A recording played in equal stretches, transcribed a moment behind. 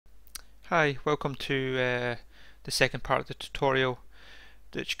Hi, welcome to the second part of the tutorial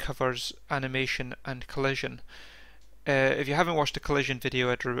which covers animation and collision. If you haven't watched the collision video,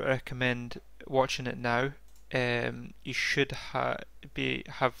 I'd recommend watching it now. You should have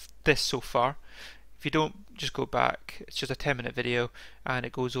this so far. If you don't, just go back. It's just a 10-minute video and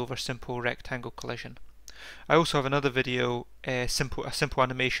it goes over simple rectangle collision. I also have another video, a simple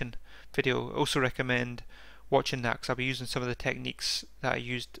animation video. I also recommend watching that because I'll be using some of the techniques that I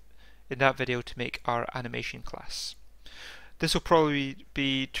used in that video to make our animation class. This will probably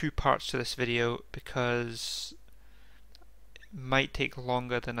be two parts to this video because it might take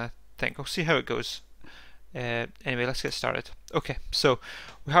longer than I think. I'll see how it goes. Anyway, let's get started. Okay, so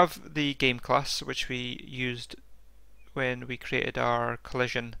we have the game class which we used when we created our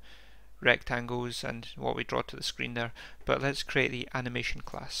collision rectangles and what we draw to the screen there, but let's create the animation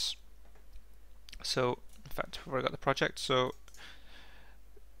class. So in fact, we've already got the project, so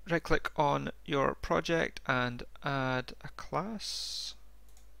right click on your project and add a class.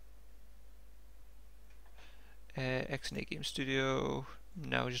 XNA Game Studio.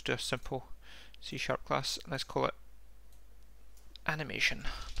 No, just do a simple C# class. Let's call it animation.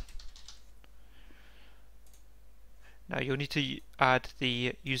 Now you'll need to add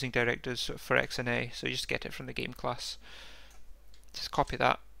the using directives for XNA, so you just get it from the game class. Just copy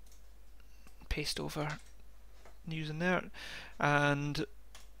that, paste over using there, and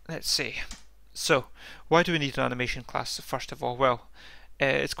let's see. So, why do we need an animation class first of all? Well,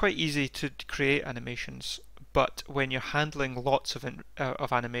 it's quite easy to create animations, but when you're handling lots of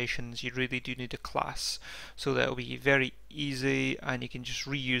animations, you really do need a class, so that it'll be very easy and you can just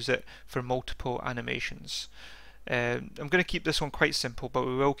reuse it for multiple animations. I'm going to keep this one quite simple, but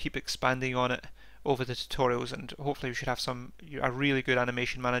we will keep expanding on it over the tutorials, and hopefully we should have a really good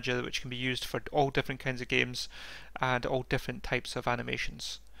animation manager which can be used for all different kinds of games and all different types of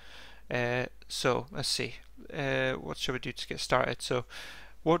animations. So let's see, what should we do to get started? So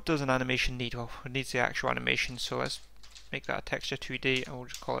what does an animation need? Well, it needs the actual animation, so let's make that a texture 2D and we'll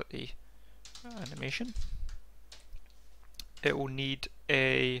just call it the animation. It will need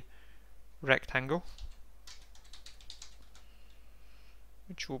a rectangle,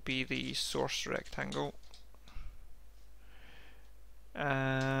 which will be the source rectangle,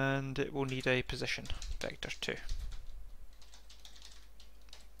 and it will need a position vector too.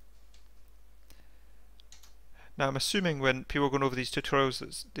 Now I'm assuming when people are going over these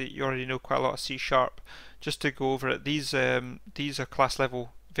tutorials that you already know quite a lot of C#. Just to go over it, these are class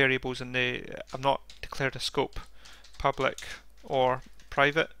level variables, and I've not declared a scope, public or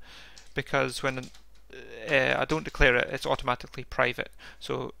private, because when I don't declare it, it's automatically private,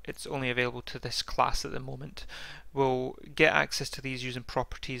 so it's only available to this class at the moment. We'll get access to these using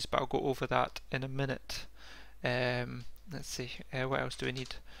properties, but I'll go over that in a minute. Let's see, what else do we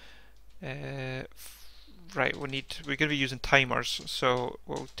need? Right, we're going to be using timers, so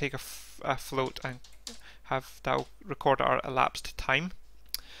we'll take a float and have that record our elapsed time.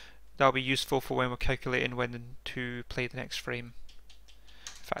 That'll be useful for when we're calculating when to play the next frame.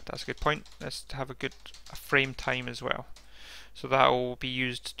 In fact, that's a good point. Let's have a frame time as well. So that will be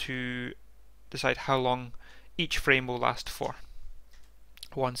used to decide how long each frame will last for.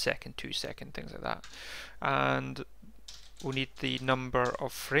 1 second, 2 seconds, things like that. And we'll need the number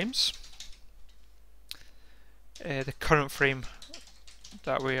of frames. The current frame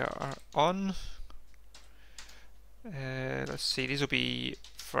that we are on. Let's see, these will be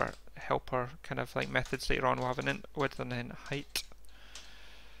for helper kind of like methods later on. We'll have an int width and then height.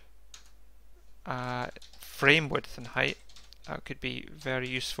 Frame width and height, that could be very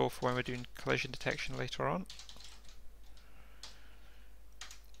useful for when we're doing collision detection later on.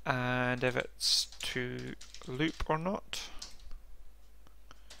 And if it's to loop or not.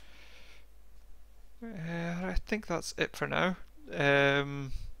 I think that's it for now.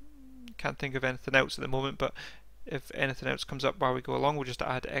 Can't think of anything else at the moment, but if anything else comes up while we go along, we'll just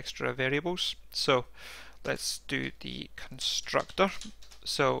add extra variables. So let's do the constructor.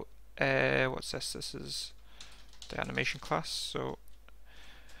 So what's this? This is the animation class. So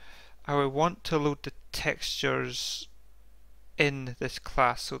I will want to load the textures in this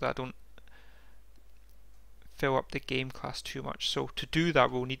class so that I don't fill up the game class too much. So to do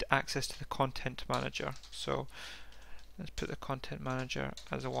that, we'll need access to the content manager. So let's put the content manager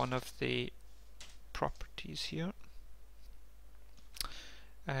as one of the properties here.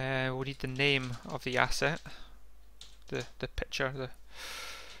 We'll need the name of the asset, the picture.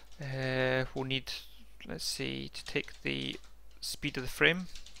 We'll need, let's see, to take the speed of the frame,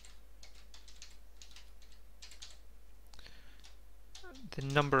 the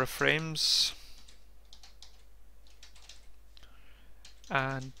number of frames,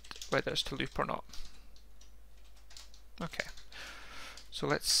 and whether it's to loop or not. Okay, so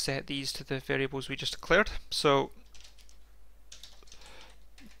let's set these to the variables we just declared. So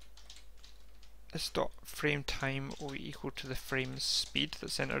this dot frame time will be equal to the frame speed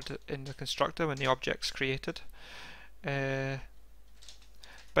that's entered in the constructor when the object's created. By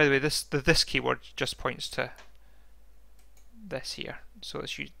the way, this keyword just points to this here, so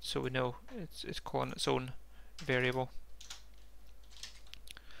we know it's calling its own variable.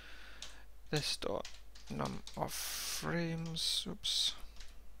 This dot num of frames,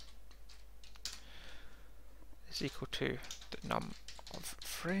 is equal to the num of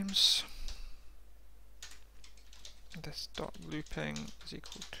frames. This dot looping is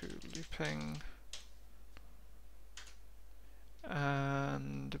equal to looping,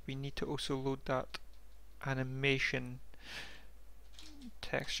 and we need to also load that animation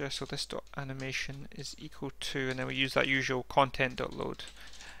texture. So this dot animation is equal to, and then we use that usual content dot load,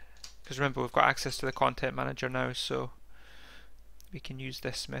 because remember we've got access to the content manager now, so we can use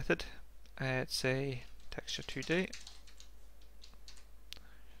this method. It's a texture to date,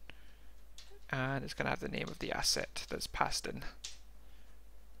 and it's going to have the name of the asset that's passed in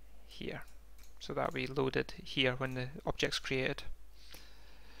here, so that'll be loaded here when the object's created.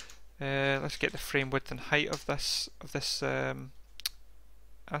 Let's get the frame width and height of this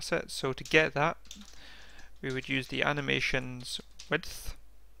asset. So to get that, we would use the animation's width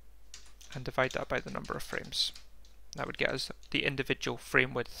and divide that by the number of frames. That would get us the individual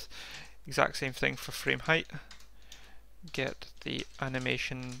frame width. Exact same thing for frame height. Get the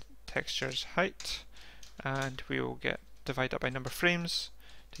animation texture's height, and we will divide that by number of frames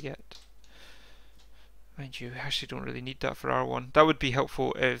to get. Mind you, I actually don't really need that for R1. That would be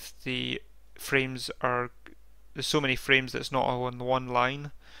helpful if the frames are, there's so many frames that it's not all on one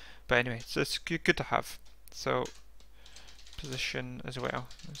line. But anyway, so it's good to have. So position as well,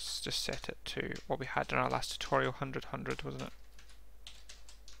 let's just set it to what we had in our last tutorial, 100, 100, wasn't it?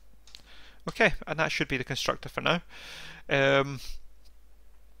 Okay, and that should be the constructor for now.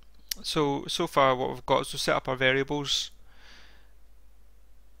 So far what we've got is to set up our variables,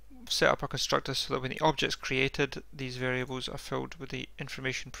 set up our constructor so that when the object's created, these variables are filled with the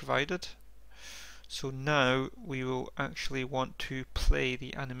information provided. So now we will actually want to play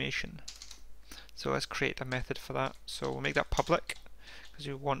the animation. So let's create a method for that. So we'll make that public because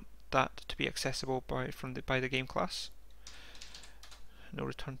we want that to be accessible by the game class. No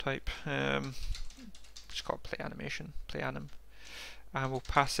return type. Just call it play animation, play anim, and we'll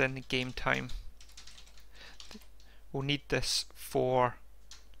pass in game time. We'll need this for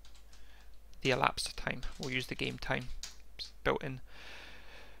the elapsed time. We'll use the game time built-in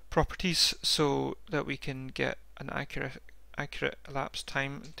properties so that we can get an accurate elapsed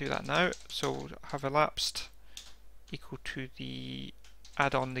time. Do that now. So we'll have elapsed equal to the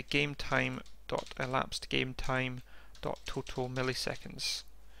add on the game time dot elapsed game time dot total milliseconds.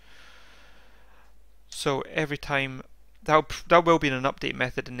 So every time that will be in an update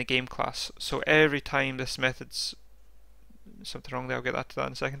method in the game class. So every time this method's something wrong there, I'll get to that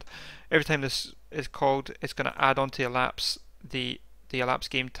in a second. Every time this is called, it's going to add on to elapse the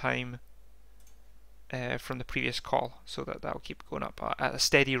elapsed game time from the previous call, so that will keep going up at a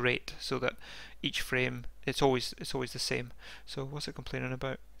steady rate, so that each frame it's always the same. So what's it complaining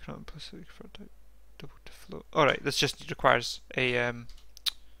about? Double to float. All right, this just requires a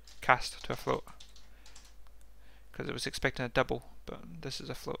cast to a float because it was expecting a double, but this is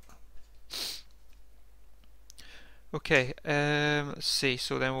a float. Okay, let's see.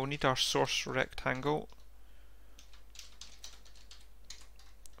 So then we'll need our source rectangle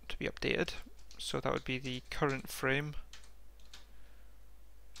to be updated. So that would be the current frame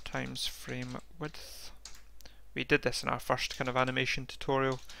times frame width. We did this in our first kind of animation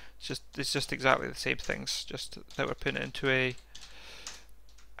tutorial. It's just exactly the same things, just that we're putting it into a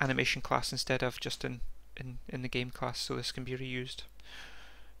animation class instead of just in the game class, so this can be reused.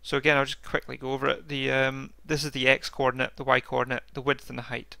 So again, I'll just quickly go over it. This is the x coordinate, the y coordinate, the width and the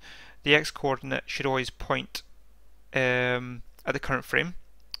height. The x coordinate should always point at the current frame,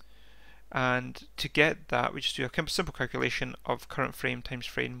 and to get that we just do a simple calculation of current frame times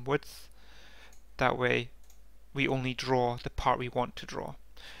frame width. That way we only draw the part we want to draw.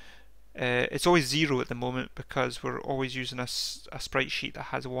 It's always 0 at the moment because we're always using a sprite sheet that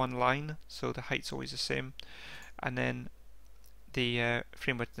has one line, so the height's always the same, and then the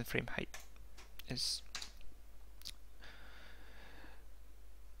frame width and frame height is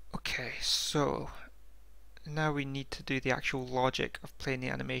okay. So now we need to do the actual logic of playing the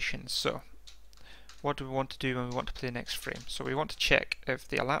animation. So what do we want to do when we want to play the next frame? So we want to check if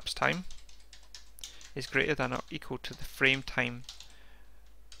the elapsed time is greater than or equal to the frame time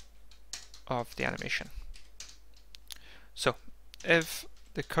of the animation. So if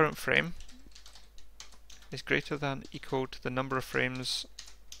the current frame is greater than or equal to the number of frames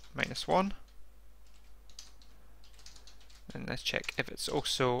minus 1, and let's check if it's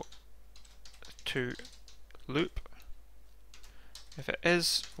also to loop. If it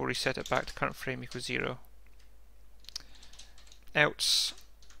is, we'll reset it back to current frame equals 0. Else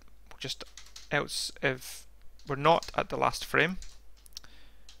if we're not at the last frame,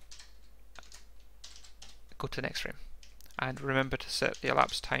 go to the next frame. And remember to set the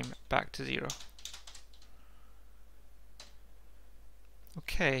elapsed time back to 0.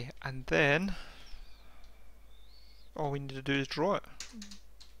 Okay, and then all we need to do is draw it.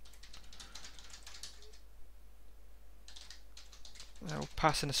 I'll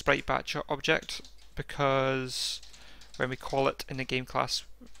pass in a sprite batch object because when we call it in the game class,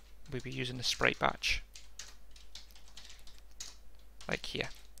 we'll be using the sprite batch. Like here.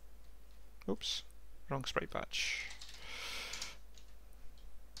 Oops, wrong sprite batch.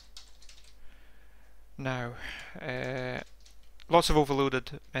 Now, lots of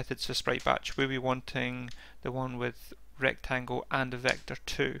overloaded methods for sprite batch. We'll be wanting the one with rectangle and a vector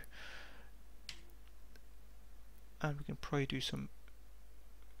too. And we can probably do some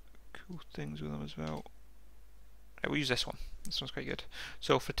cool things with them as well. Right, we'll use this one. This one's quite good.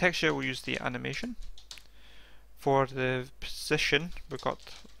 So for texture, we'll use the animation. For the position, we've got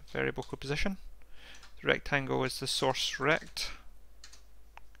variable called position. The rectangle is the source rect.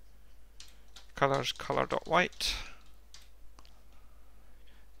 Colors, color.white.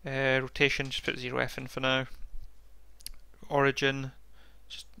 Rotation, just put 0f in for now. Origin,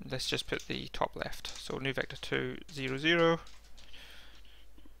 let's just put the top left. So new vector 2, 0, 0.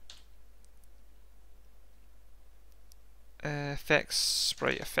 Effects,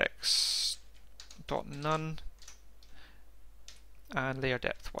 sprite effects dot none, and layer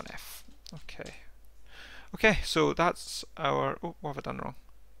depth 1f. Okay. Okay, so that's our. Oh, what have I done wrong?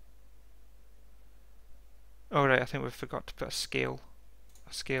 Oh right, I think we forgot to put a scale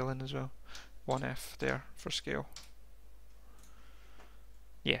in as well. 1f there for scale.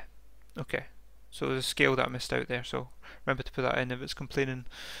 Yeah. Okay. So there's a scale that I missed out there. So remember to put that in if it's complaining.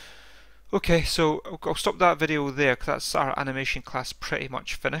 Okay, so I'll stop that video there because that's our animation class pretty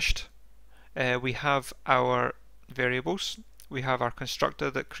much finished. We have our variables. We have our constructor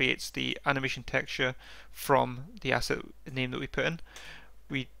that creates the animation texture from the asset name that we put in.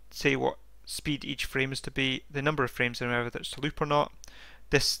 We say what speed each frame is to be, the number of frames and whether that's to loop or not.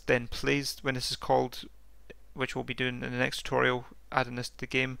 This then plays when this is called, which we'll be doing in the next tutorial, adding this to the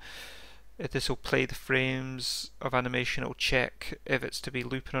game. This will play the frames of animation, it will check if it's to be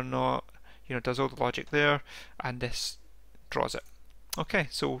looping or not, you know, does all the logic there, and this draws it. Okay,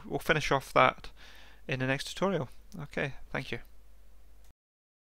 so we'll finish off that in the next tutorial. Okay, thank you.